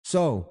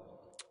So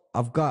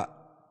I've got,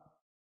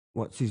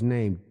 what's his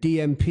name?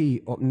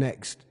 DMP up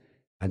next.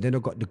 And then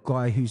I've got the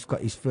guy who's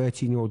got his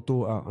 13-year-old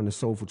daughter on a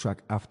soulful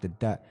track after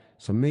that.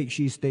 So make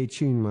sure you stay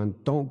tuned, man.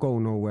 Don't go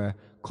nowhere.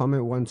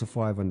 Comment 1 to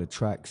 5 on the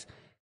tracks.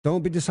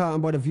 Don't be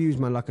disheartened by the views,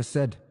 man. Like I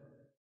said,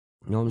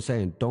 you know what I'm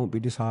saying? Don't be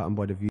disheartened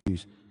by the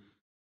views.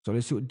 So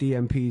let's see what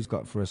DMP's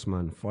got for us,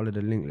 man. Follow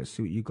the link. Let's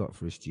see what you got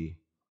for us, G.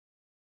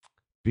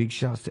 Big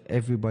shouts to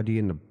everybody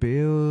in the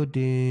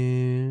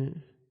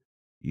building.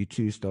 You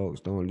too, Stokes.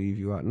 Don't leave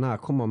you out. Nah,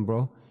 come on, bro.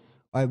 All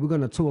right, we're going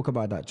to talk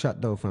about that track,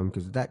 though, fam,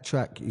 because that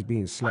track is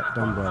being slept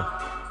on, bro.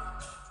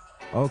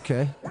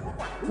 Okay.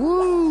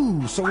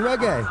 Woo! Some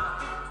reggae.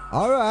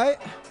 All right.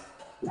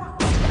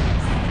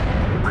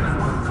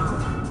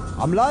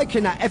 I'm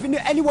liking that. If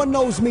anyone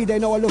knows me, they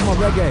know I love my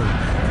reggae.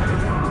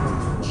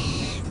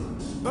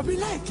 But we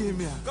like him,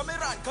 yeah. Come here,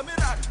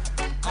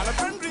 and a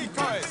friend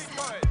request.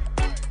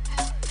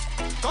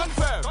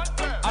 Confirm,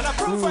 and a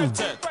profile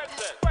check.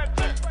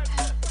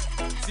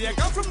 See, I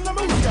come from the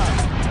moon,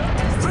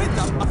 straight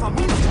up of a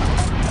moon.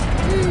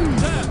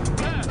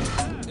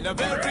 In a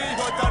very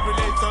hot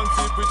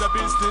relationship with a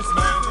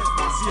businessman.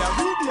 See, I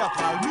really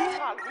call me.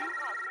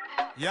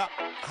 Yeah,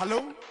 hello?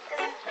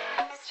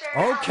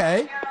 Okay.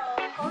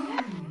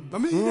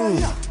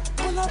 Yeah.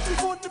 Well, I'll be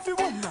voting if you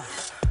want now.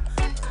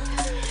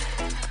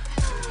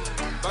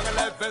 Well,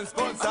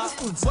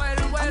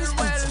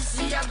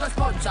 see I got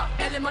sponsor.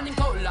 Any money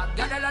cola,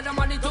 got a lot of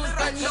money to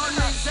spend on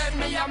me. Send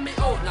me and me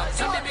owner.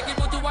 Some baby give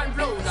to one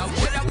flow now.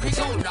 Get up, pick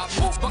on now.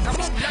 Move back,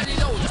 move, bloody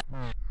load.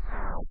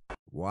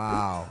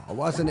 Wow, I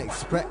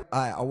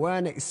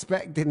weren't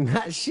expecting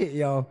that shit,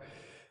 yo.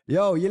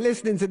 Yo, you're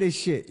listening to this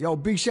shit. Yo,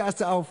 big shouts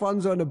to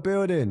Alfonso in the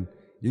building.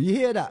 You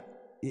hear that?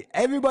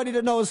 Everybody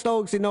that knows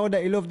Stokes, you know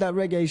that he loved that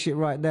reggae shit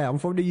right there. I'm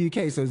from the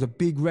UK, so there's a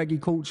big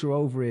reggae culture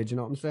over here, do you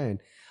know what I'm saying?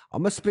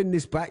 I'm gonna spin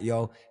this back,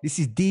 yo. This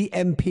is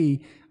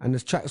DMP, and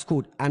this track's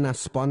called Anna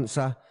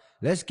Sponsor.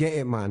 Let's get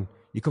it, man.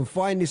 You can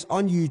find this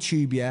on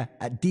YouTube, yeah,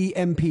 at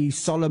DMP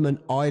Solomon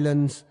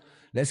Islands.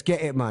 Let's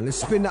get it, man. Let's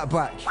spin that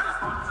back.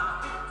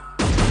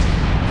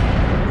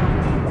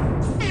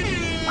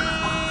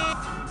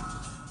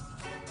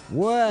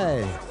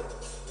 Way.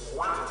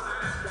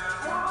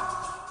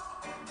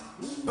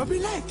 But we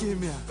like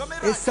him, yeah.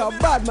 It's a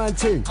bad man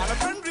thing. And a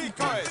friend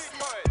request.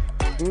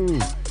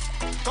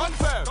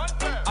 Confirm,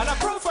 and a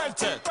profile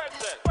check.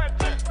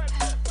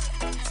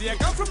 See, I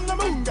come from the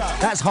moon,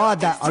 that's hard,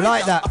 that. I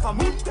like that. I'm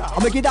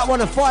gonna give that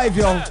one a 5,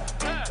 yo.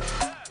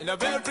 In a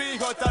very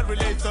hot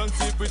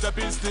relationship with a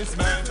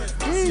businessman.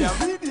 See, I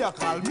really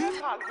call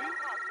me.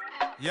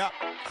 Yeah,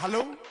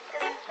 hello?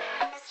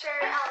 Mr.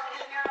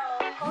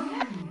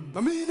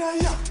 Albino.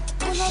 Yeah.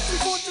 Well, I'll be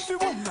voting if you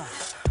want now.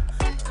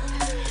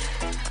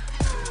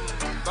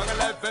 Well,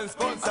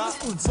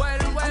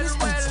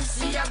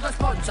 see I got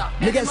sponsor.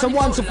 Let me get some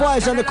 1 to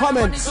 5s on the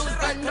comments.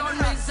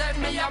 Send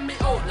me and me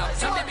owner.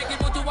 Some baby give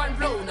to one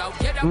flow now.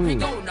 Get up,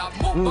 pick on now.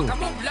 Move back,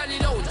 move, bloody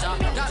loader.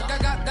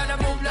 Gotta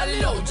move,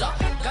 bloody loader.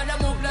 Gotta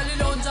move, bloody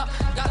loader.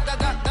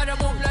 Gotta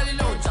move, bloody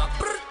loader.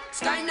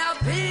 Sky now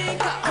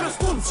pink. I'm a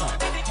sponsor.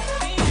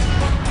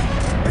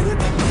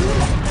 Anything you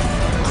like.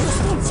 I'm a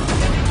sponsor.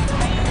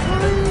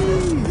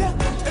 Yeah,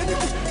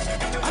 anything.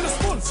 I'm a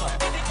sponsor.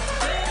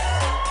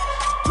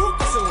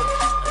 Took us away.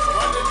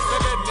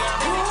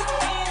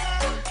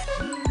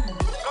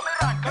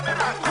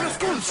 I'm a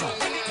sponsor.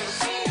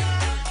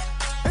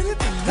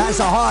 Anything. That's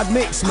a hard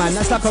mix, man.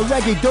 That's like a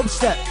reggae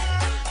dubstep.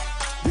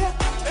 Yeah,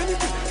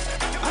 anything.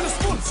 I'm a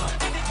sponsor.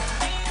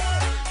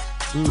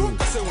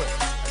 Took us away.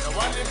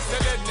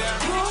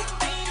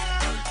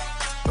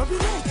 But we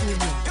like him.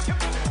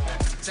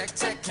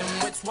 Check him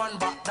which one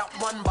but that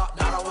one but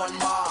not a one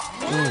bar.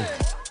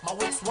 My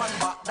which one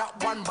but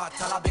that one but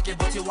tell a biggie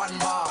but you one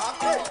bar.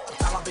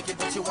 Tell a biggie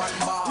but you one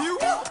bar.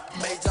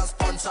 Major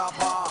sponsor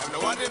bar.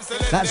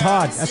 That's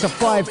hard. That's a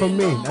 5 from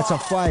me. That's a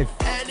 5.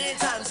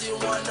 Anytime you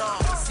wanna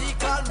see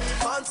call me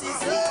fancy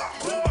sir.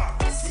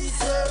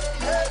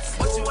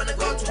 What you wanna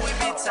go to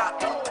Ibiza?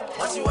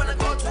 What you wanna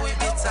go to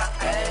Ibiza?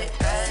 Hey,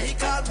 see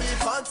call me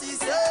fancy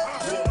sir.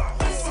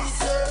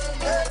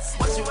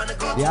 What you wanna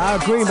go to? Yeah, I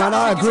agree, man.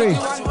 I agree.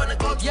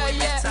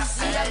 Yeah.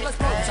 See, I'm a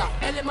sponsor.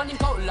 Any money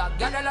cola.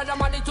 Got a lot of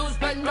money to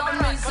spend on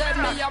me.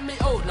 Send me and me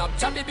own up.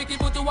 Chubby biggie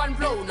put to one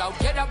flow now.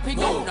 Get up, pick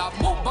on up.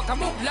 Move back,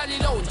 move, lolly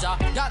lounge.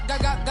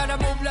 Gotta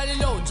move, lolly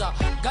lounge.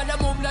 Gotta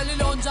move, lolly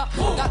lounge.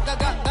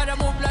 Gotta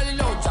move, lolly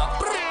lounge.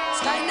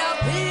 Sky now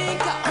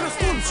pink. I'm a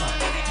sponsor.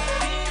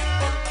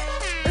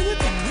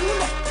 Anything you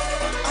like.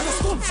 I'm a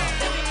sponsor.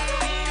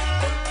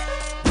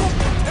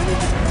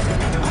 Anything.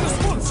 I'm a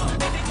sponsor.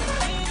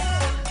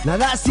 Now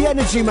that's the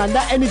energy, man.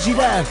 That energy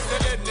there.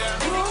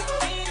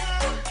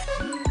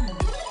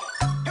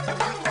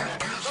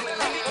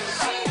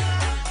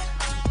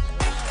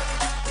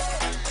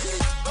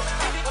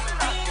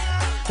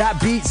 That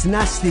beat's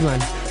nasty, man.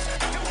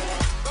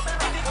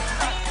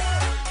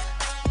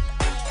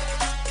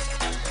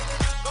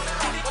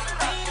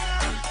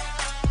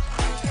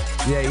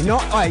 Yeah, you know,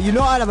 alright, you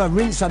know I'd have a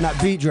rinse on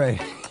that beat, Dre.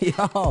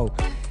 Yo,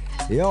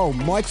 Yo,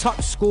 my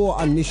top score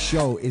on this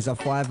show is a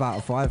 5 out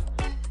of 5.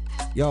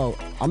 Yo,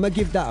 I'm gonna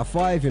give that a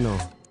 5, you know.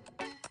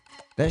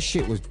 That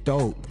shit was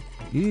dope.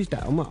 Use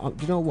that.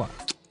 You know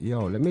what?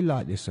 Yo, let me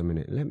like this a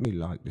minute. Let me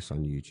like this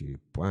on YouTube.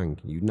 Bang.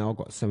 You now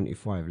got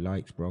 75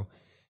 likes, bro.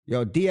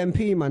 Yo,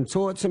 DMP, man,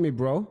 talk to me,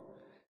 bro.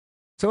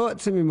 Talk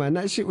to me, man.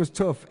 That shit was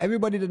tough.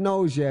 Everybody that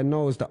knows, yeah,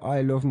 knows that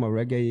I love my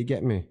reggae, you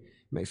get me?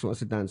 Makes me want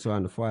to dance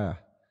around the fire.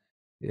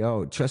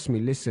 Yo, trust me,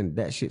 listen,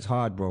 that shit's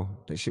hard, bro.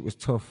 That shit was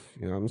tough,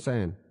 you know what I'm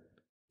saying?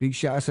 Big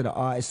shout out to the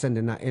artist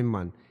sending that in,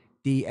 man.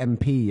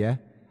 DMP, yeah?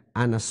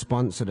 And a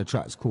sponsor the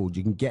track's called.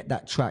 You can get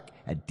that track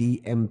at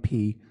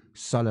DMP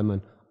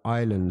Solomon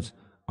Islands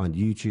on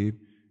YouTube. You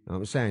know what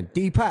I'm saying?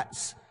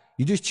 D-Pats,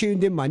 you just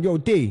tuned in, man. Yo,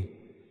 D,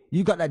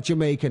 you got that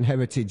Jamaican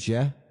heritage,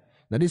 yeah?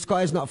 Now, this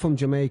guy's not from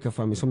Jamaica,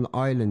 fam. He's from the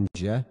islands,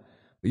 yeah?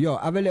 But yo,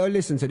 have a little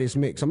listen to this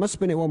mix. I'm gonna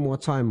spin it one more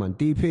time, man.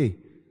 DP,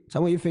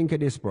 tell me what you think of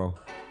this, bro.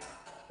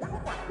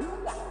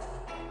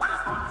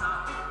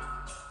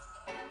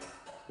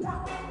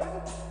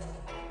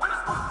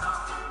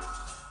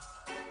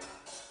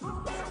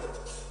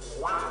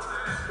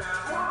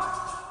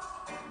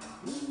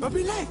 But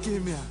be like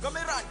him, yeah. Come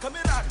here,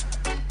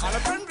 and a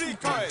friend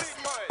request.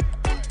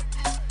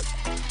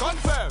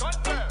 Confirm,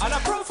 and a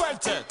profile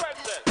check.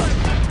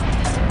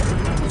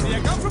 See, I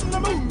come from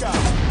Namunda.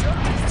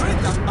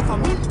 Straight up of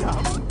Amunda.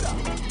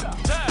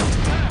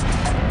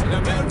 In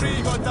a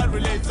very got that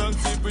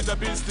relationship with a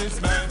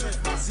businessman.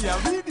 See, a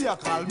video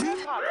call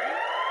me.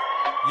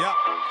 Yeah,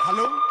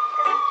 hello?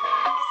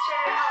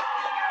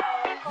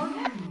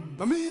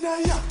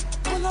 Mamina, yeah.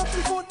 Call up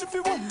the phone if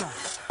you want now.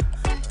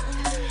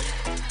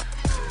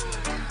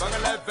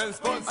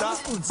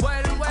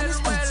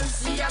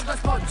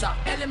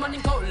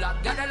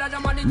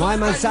 My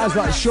man sounds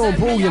like Sean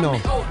Paul, you know.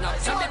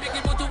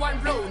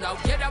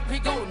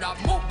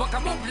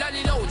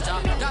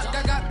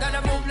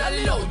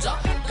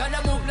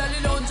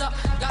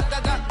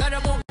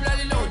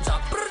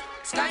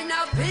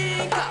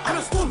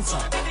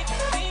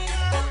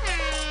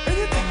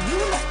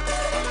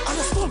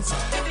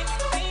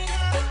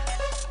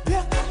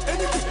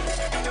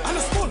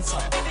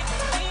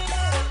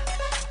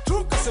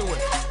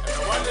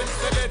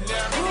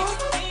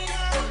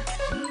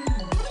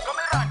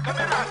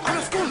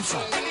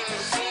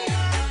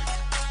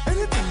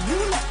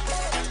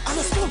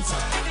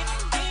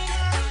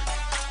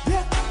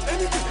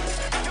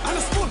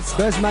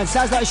 First man,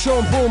 sounds like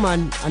Sean Paul,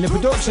 man, and the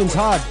production's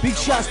hard. Big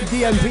shouts to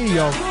DMP,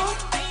 yo.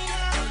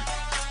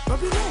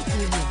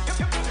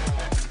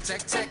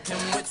 Check him,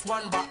 which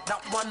one back,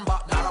 that one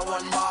back, not a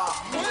one bar.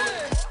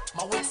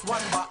 My which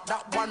one back,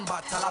 that one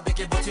back, tell a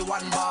biggie booty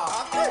one bar.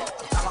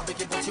 Tell a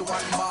biggie booty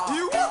one bar.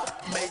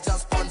 Major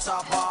sponsor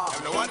bar.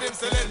 No one him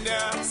still in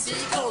there. See,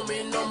 call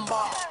me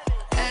number.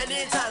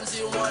 Anytime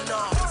you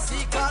wanna.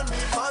 See, call me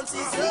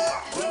fancy, sir.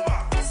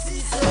 See,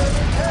 sir.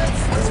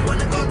 What you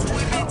wanna go to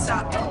Ibiza?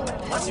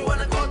 What you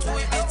wanna go to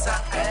Ibiza?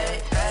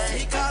 Hey, hey.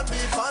 See, call me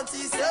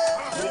fancy, sir.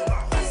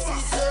 See,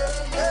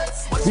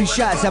 sir. Big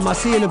shouts to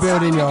MIC in the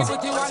building, yo.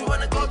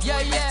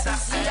 Yeah.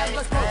 See, I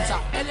go sponsor.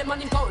 Any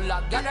money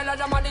cola. Got a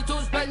lot of money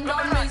to spend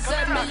on me.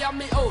 Send me and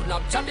me own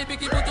up. Chambi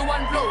biggie put to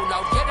one flow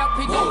now. Get up,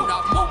 we go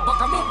now. Move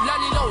back and move,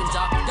 lolly lounge.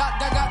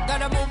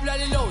 Gotta move,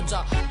 lolly lounge.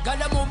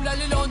 Gotta move,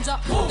 lolly lounge.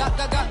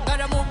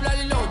 Gotta move,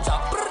 lolly lounge.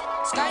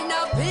 Sky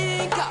now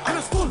pink. I'm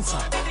a sponsor.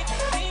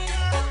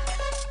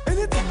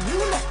 Anything you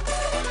like,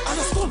 I'm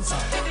a sponsor.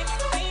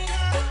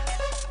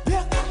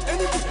 Yeah,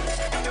 anything,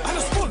 I'm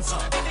a sponsor.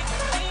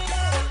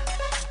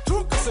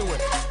 Took us away. And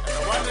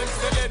the one that's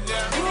still in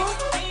there.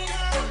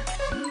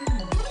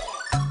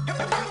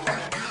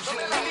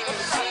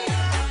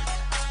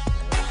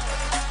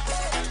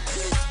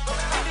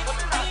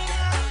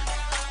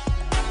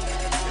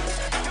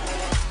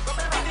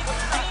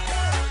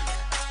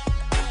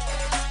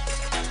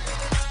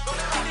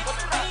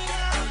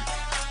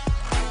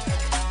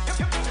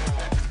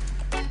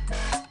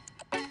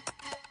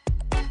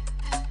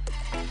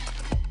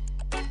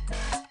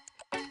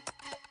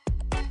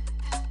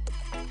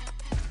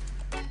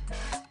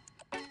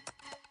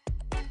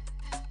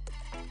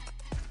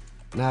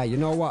 Nah, you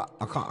know what?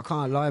 I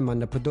can't lie, man.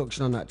 The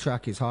production on that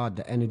track is hard.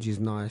 The energy's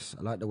nice.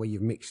 I like the way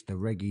you've mixed the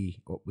reggae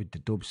up with the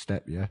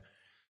dubstep, yeah?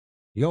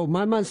 Yo,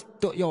 my man's...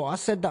 Yo, I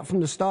said that from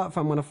the start,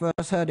 fam. When I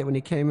first heard it, when he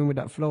came in with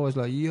that flow, I was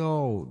like,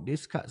 yo,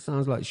 this cat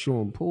sounds like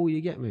Sean Paul,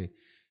 you get me?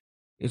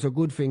 It's a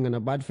good thing and a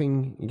bad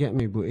thing, you get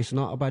me? But it's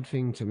not a bad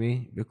thing to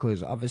me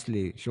because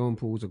obviously Sean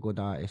Paul's a good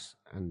artist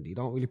and he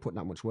don't really put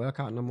that much work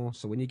out no more.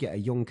 So when you get a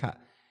young cat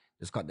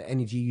that's got the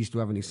energy he used to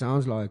have and he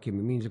sounds like him,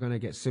 it means you're going to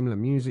get similar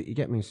music, you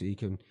get me? So you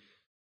can...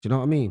 Do you know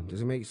what I mean?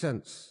 Does it make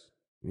sense?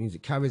 It means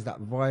it carries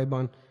that vibe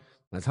on.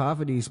 There's half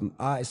of these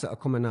artists that are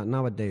coming out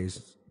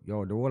nowadays,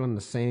 yo, they're all on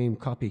the same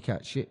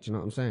copycat shit, do you know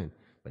what I'm saying?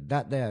 But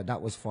that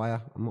was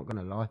fire, I'm not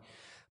going to lie.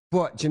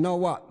 But do you know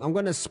what? I'm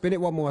going to spin it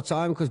one more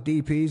time because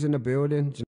DP's in the building.